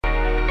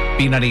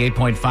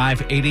B98.5,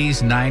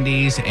 80s,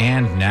 90s,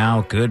 and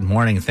now good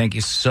morning. Thank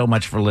you so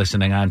much for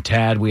listening. I'm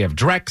Tad. We have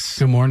Drex.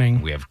 Good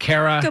morning. We have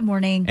Kara. Good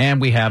morning. And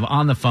we have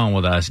on the phone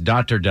with us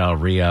Dr. Del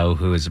Rio,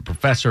 who is a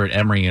professor at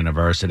Emory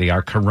University,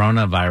 our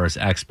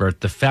coronavirus expert,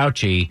 the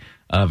Fauci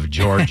of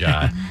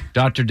Georgia.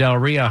 Dr. Del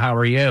Rio, how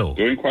are you?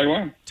 Doing quite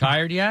well.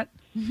 Tired yet?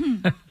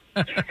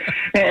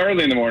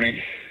 Early in the morning.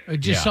 I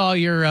just saw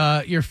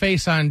your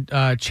face on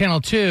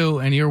Channel 2,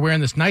 and you're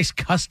wearing this nice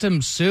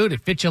custom suit.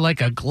 It fits you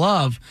like a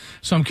glove.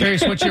 So I'm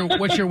curious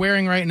what you're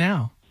wearing right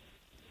now.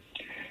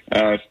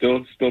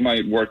 Still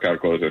my workout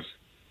clothes.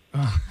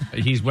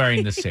 He's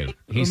wearing the suit.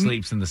 He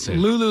sleeps in the suit.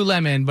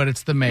 Lululemon, but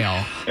it's the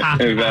male.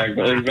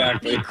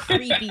 Exactly.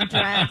 Creepy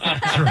dress.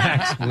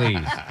 Drex,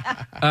 please.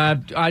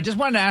 I just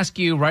wanted to ask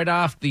you right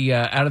off the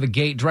out of the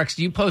gate, Drex,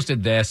 you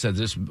posted this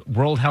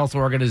World Health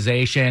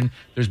Organization.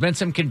 There's been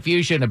some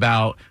confusion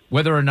about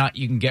whether or not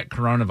you can get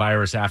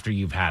coronavirus after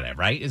you've had it,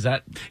 right? Is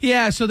that?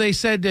 Yeah, so they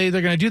said they're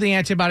going to do the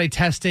antibody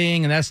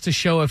testing, and that's to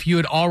show if you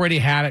had already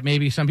had it.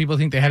 Maybe some people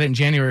think they had it in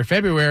January or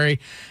February,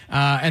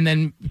 and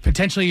then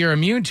potentially you're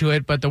immune to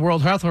it, but the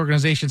World Health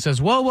Organization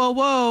says,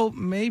 whoa,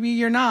 maybe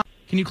you're not.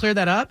 Can you clear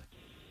that up?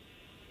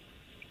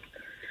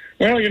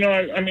 Well,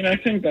 I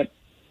think that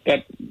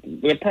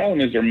the problem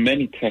is there are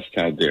many tests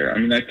out there. I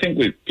mean, I think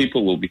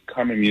people will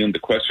become immune. The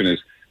question is,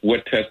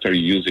 what tests are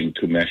you using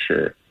to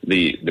measure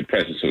the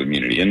presence of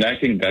immunity? And I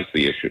think that's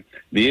the issue.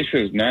 The issue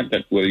is not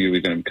that whether you're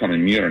going to become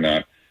immune or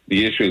not.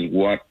 The issue is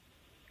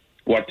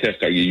what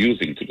test are you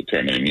using to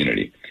determine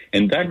immunity?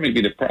 And that may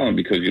be the problem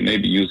because you may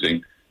be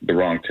using the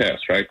wrong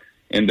test, right?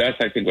 And that's,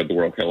 I think, what the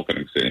World Health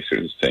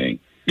Organization is saying.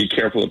 Be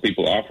careful of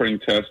people offering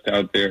tests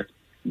out there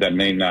that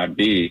may not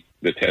be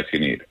the test you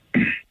need.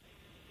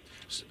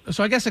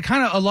 So I guess it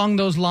kind of along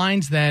those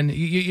lines then,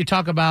 you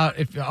talk about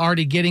if you're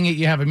already getting it,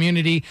 you have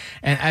immunity.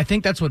 And I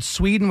think that's what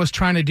Sweden was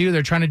trying to do.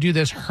 They're trying to do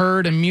this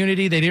herd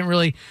immunity. They didn't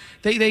really,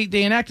 they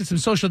enacted some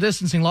social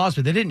distancing laws,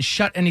 but they didn't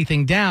shut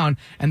anything down.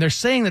 And they're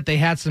saying that they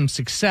had some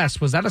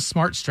success. Was that a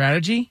smart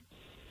strategy?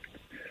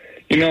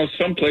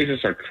 Some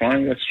places are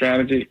trying that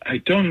strategy. I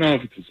don't know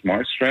if it's a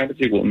smart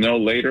strategy. We'll know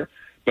later.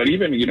 But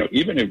even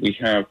if we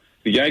have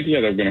the idea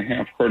that we're going to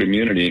have herd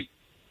immunity,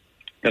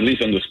 at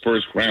least on this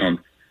first round,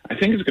 I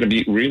think it's going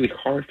to be really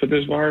hard for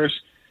this virus.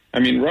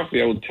 I mean,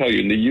 roughly, I would tell you,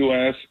 in the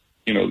U.S.,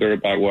 there are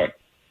about,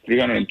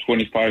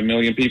 325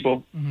 million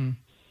people? Mm-hmm.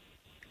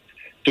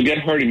 To get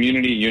herd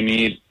immunity, you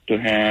need to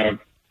have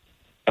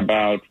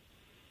about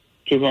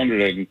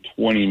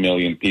 220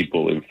 million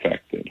people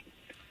infected.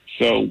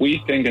 So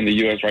we think in the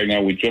U.S. right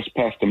now, we just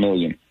passed 1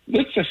 million.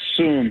 Let's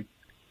assume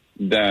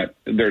that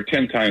there are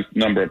 10 times the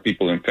number of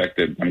people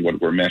infected than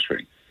what we're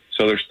measuring.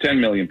 So there's 10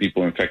 million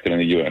people infected in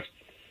the U.S.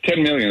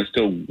 10 million is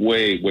still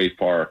way, way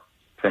far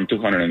from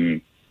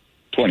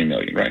 220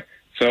 million, right?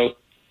 So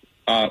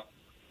I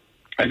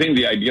think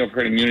the idea of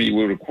herd immunity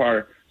will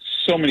require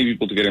so many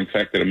people to get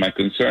infected. And my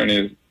concern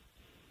is,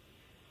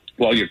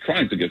 while you're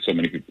trying to get so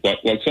many people,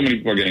 while so many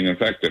people are getting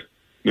infected,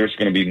 there's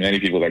going to be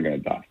many people that are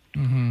going to die.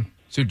 Mm-hmm.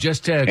 So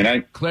just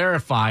to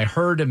clarify,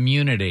 herd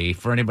immunity,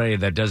 for anybody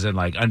that doesn't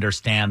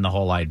understand the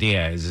whole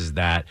idea, is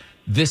that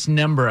this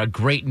number, a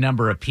great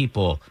number of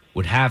people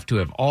would have to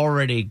have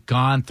already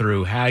gone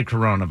through, had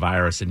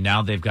coronavirus, and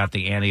now they've got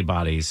the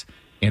antibodies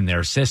in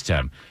their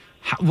system.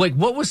 What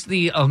was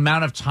the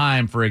amount of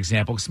time, for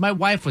example? Because my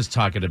wife was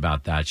talking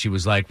about that. She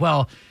was like,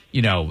 well,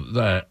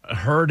 the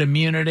herd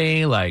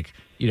immunity,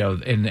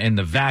 in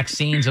the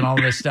vaccines and all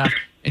this stuff.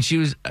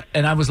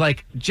 And I was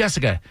like,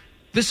 Jessica,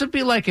 this would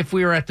be like if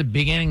we were at the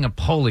beginning of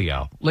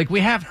polio. We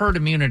have herd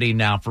immunity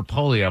now for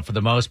polio for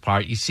the most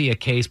part. You see a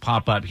case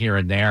pop up here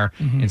and there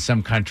in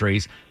some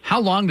countries. How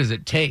long does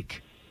it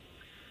take?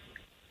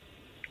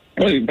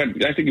 Well, but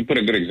I think you put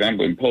a good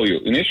example in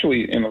polio.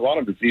 Initially, in a lot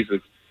of diseases,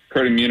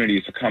 herd immunity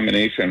is a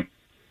combination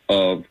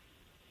of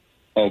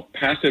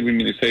passive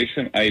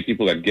immunization, i.e.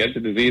 people that get the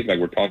disease, like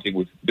we're talking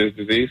with this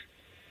disease,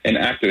 and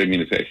active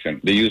immunization,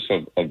 the use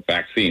of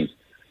vaccines.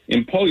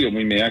 In polio,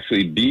 we may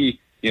actually be,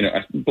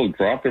 as people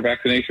drop their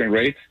vaccination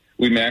rates,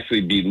 we may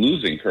actually be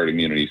losing herd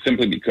immunity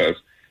simply because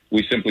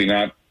since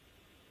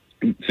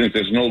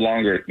there's no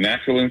longer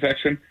natural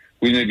infection,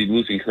 we may be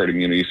losing herd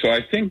immunity. So I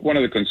think one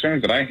of the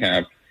concerns that I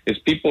have is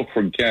people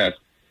forget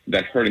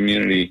that herd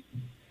immunity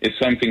is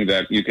something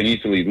that you can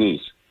easily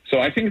lose. So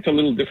I think it's a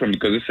little different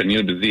because it's a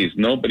new disease.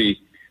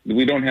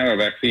 We don't have a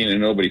vaccine and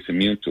nobody's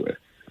immune to it.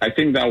 I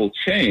think that will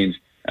change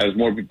as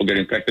more people get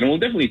infected. And it will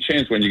definitely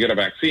change when you get a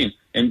vaccine.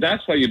 And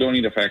that's why you don't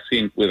need a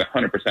vaccine with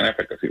 100%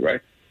 efficacy, right?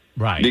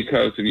 Right.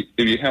 Because if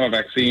you have a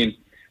vaccine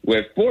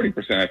with 40%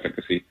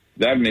 efficacy,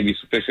 that may be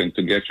sufficient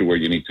to get you where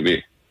you need to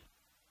be.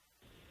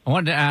 I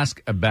wanted to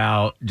ask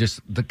about just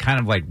the kind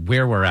of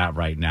where we're at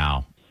right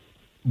now.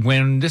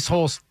 When this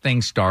whole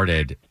thing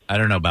started, I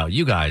don't know about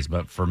you guys,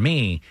 but for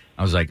me,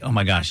 I was like, oh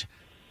my gosh,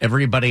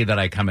 everybody that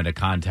I come into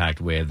contact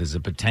with is a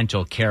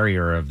potential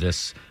carrier of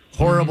this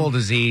horrible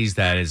disease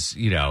that is,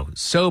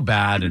 so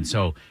bad. And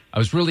so I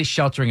was really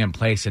sheltering in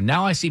place. And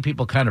now I see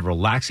people kind of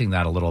relaxing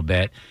that a little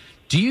bit.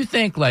 Do you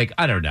think, like,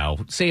 I don't know,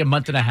 say a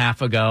month and a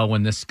half ago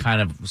when this kind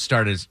of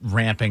started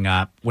ramping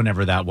up,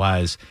 whenever that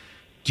was,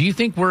 do you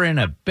think we're in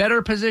a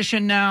better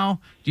position now?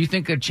 Do you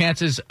think the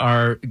chances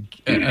are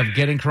of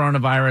getting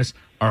coronavirus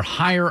are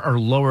higher or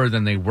lower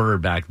than they were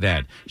back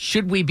then?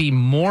 Should we be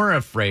more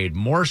afraid,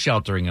 more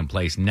sheltering in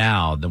place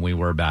now than we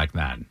were back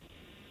then?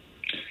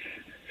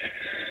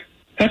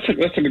 That's a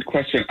good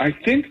question. I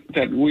think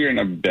that we're in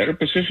a better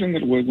position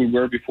than we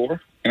were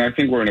before, and I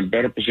think we're in a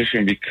better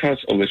position because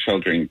of the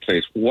sheltering in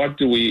place. What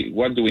do we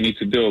need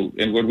to do?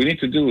 And what we need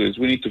to do is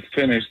we need to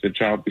finish the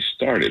job we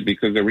started,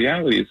 because the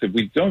reality is if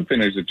we don't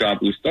finish the job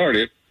we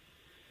started,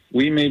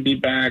 we may be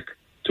back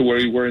to where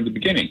we were in the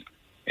beginning,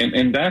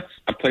 and that's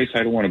a place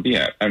I don't want to be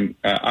at.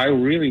 I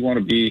really want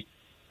to be.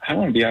 I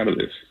want to be out of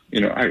this.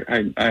 You know,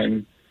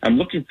 I'm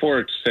looking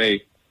forward to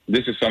say,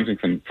 this is something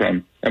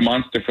from a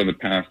monster from the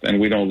past, and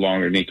we no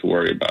longer need to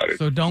worry about it.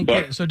 So don't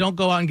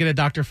go out and get a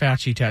Dr.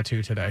 Fauci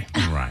tattoo today.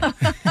 Right.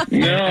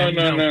 No.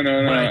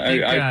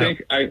 I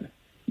think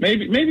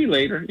maybe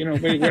later. You know,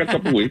 maybe in a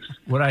couple of weeks.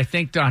 What I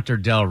think Dr.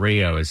 Del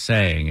Rio is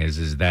saying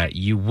is that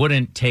you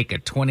wouldn't take a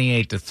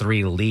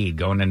 28-3 lead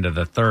going into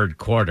the third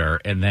quarter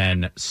and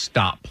then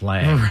stop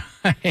playing.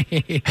 Right.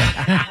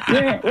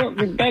 Yeah. Well,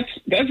 that's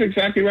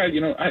exactly right.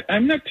 You know,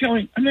 I'm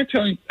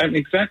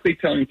exactly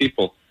telling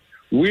people.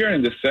 We're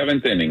in the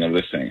seventh inning of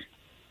this thing.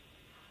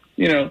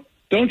 You know,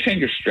 don't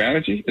change your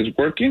strategy. It's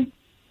working.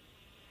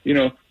 You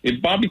know,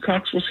 if Bobby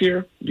Cox was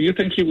here, do you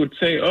think he would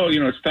say, "Oh, you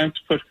know, it's time to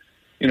put,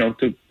 you know,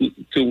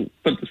 to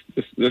put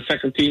the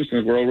second teams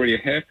and we're already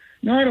ahead"?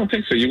 No, I don't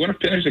think so. You want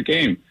to finish the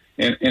game,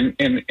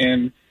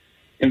 and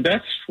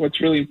that's what's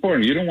really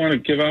important. You don't want to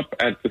give up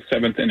at the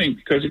seventh inning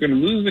because you're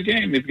going to lose the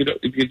game if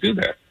you do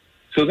that.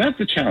 So that's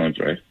the challenge,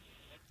 right?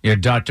 Yeah,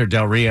 Dr.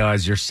 Del Rio,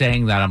 as you're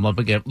saying that, I'm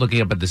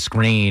looking up at the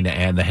screen,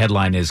 and the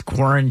headline is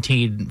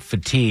 "Quarantine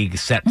Fatigue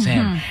Sets In."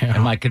 Yeah.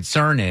 And my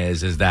concern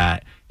is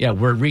that,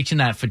 we're reaching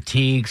that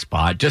fatigue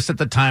spot just at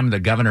the time the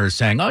governor is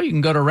saying, oh, you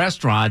can go to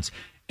restaurants,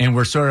 and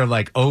we're sort of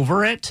like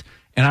over it.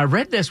 And I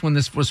read this when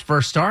this was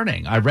first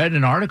starting. I read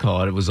an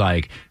article, and it was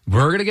like,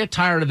 we're going to get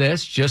tired of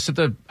this. Just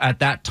at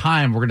that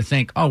time, we're going to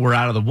think, oh, we're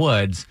out of the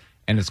woods.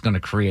 And it's going to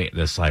create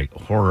this like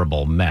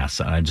horrible mess.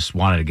 And I just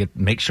wanted to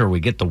make sure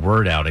we get the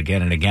word out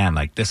again and again.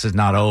 Like, this is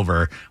not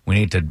over. We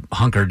need to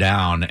hunker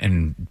down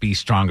and be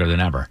stronger than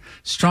ever.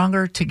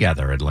 Stronger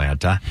together,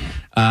 Atlanta.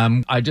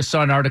 I just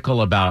saw an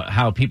article about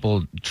how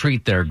people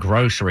treat their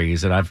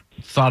groceries, and I've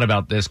thought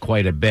about this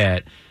quite a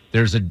bit.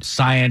 There's a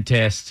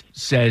scientist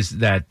says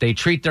that they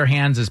treat their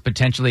hands as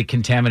potentially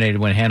contaminated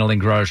when handling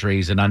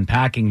groceries and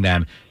unpacking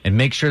them, and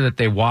make sure that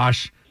they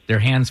wash their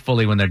hands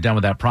fully when they're done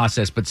with that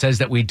process, but says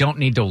that we don't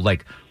need to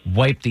like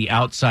wipe the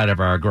outside of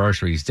our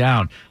groceries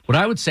down. What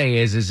I would say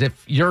is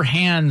if your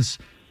hands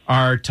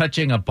are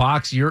touching a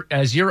box,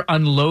 as you're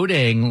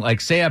unloading,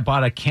 like say I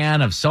bought a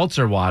can of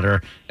seltzer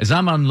water, as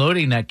I'm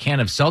unloading that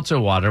can of seltzer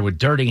water with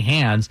dirty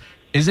hands,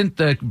 isn't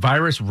the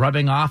virus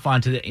rubbing off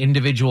onto the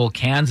individual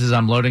cans as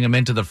I'm loading them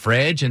into the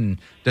fridge? And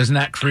doesn't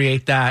that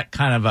create that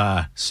kind of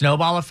a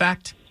snowball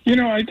effect? You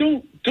know, I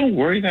don't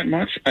worry that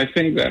much. I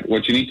think that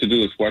what you need to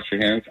do is wash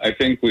your hands. I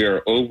think we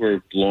are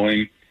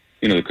overblowing,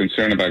 you know, the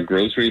concern about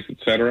groceries, et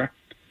cetera.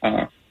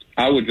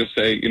 I would just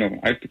say, you know,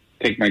 I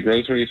take my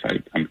groceries.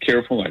 I'm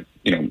careful. I,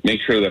 you know,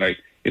 make sure that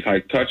if I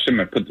touch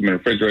them, I put them in the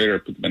refrigerator, I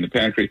put them in the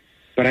pantry,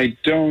 but I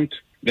don't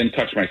then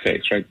touch my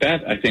face, right?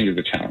 That, I think, is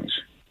a challenge.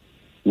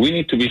 We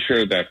need to be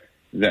sure that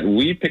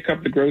we pick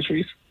up the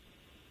groceries,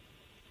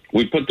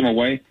 we put them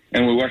away,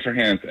 and we wash our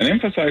hands. And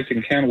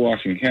emphasizing hand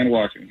washing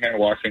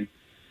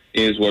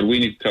is what we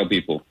need to tell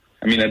people.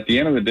 I mean, at the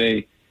end of the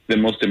day, the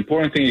most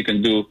important thing you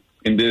can do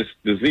in this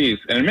disease,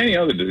 and in many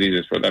other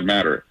diseases for that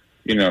matter,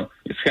 you know,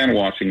 is hand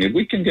washing. If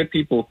we can get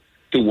people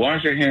to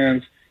wash their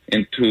hands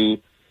and to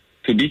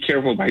be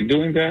careful by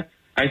doing that,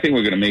 I think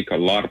we're going to make a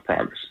lot of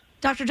progress.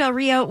 Dr. Del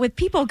Rio, with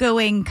people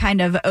going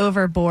kind of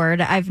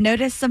overboard, I've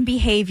noticed some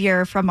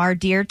behavior from our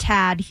dear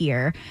Tad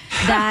here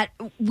that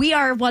we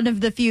are one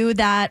of the few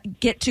that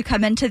get to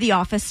come into the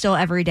office still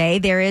every day.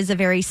 There is a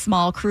very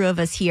small crew of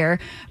us here,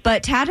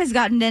 but Tad has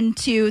gotten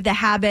into the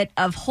habit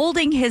of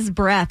holding his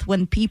breath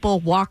when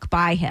people walk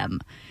by him.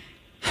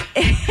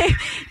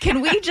 Can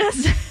we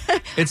just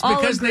it's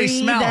all because agree they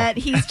smell that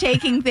he's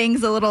taking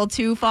things a little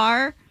too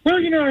far?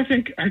 Well, you know, I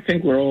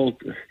think we're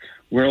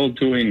all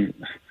doing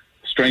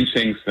strange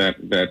things that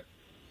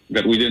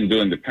we didn't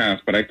do in the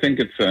past, but I think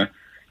it's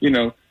you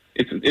know,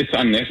 it's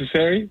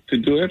unnecessary to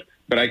do it.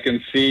 But I can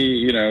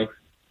see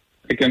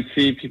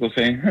people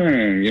saying,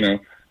 you know,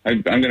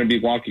 I'm going to be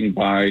walking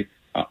by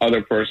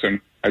other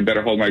person, I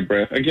better hold my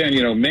breath. Again,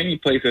 you know, many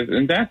places,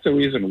 and that's the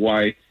reason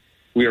why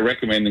we are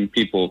recommending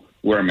people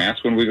wear a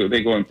mask when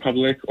they go in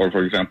public. Or,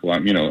 for example,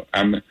 I'm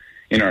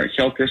in our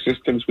healthcare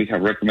systems, we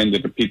have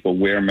recommended that people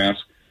wear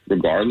masks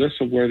regardless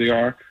of where they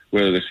are,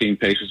 whether they're seeing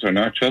patients or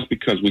not, just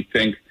because we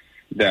think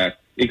that,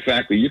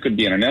 exactly, you could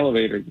be in an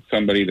elevator with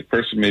somebody, the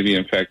person may be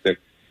infected.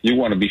 You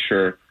want to be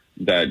sure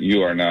that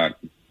you are not,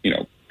 you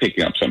know,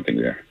 picking up something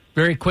there.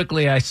 Very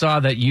quickly, I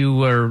saw that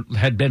you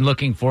had been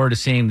looking forward to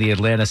seeing the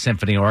Atlanta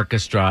Symphony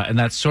Orchestra, and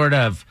that's sort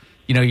of,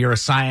 you're a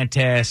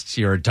scientist,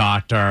 you're a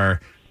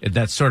doctor,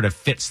 that sort of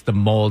fits the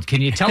mold.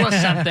 Can you tell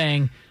us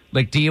something?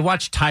 Like, do you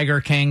watch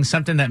Tiger King?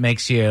 Something that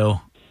makes you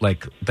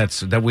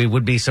that we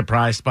would be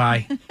surprised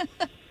by?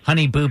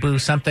 Honey Boo Boo,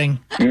 something?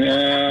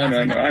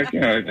 No.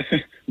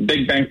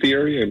 Big Bang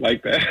Theory, I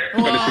like that.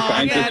 Well,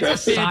 but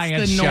it's a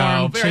science it's a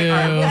science show. All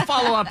right, we'll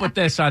follow up with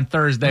this on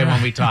Thursday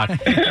when we talk.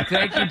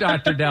 Thank you,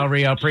 Dr. Del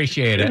Rio.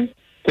 Appreciate it.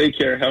 Take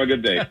care. Have a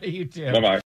good day. You too. Bye-bye.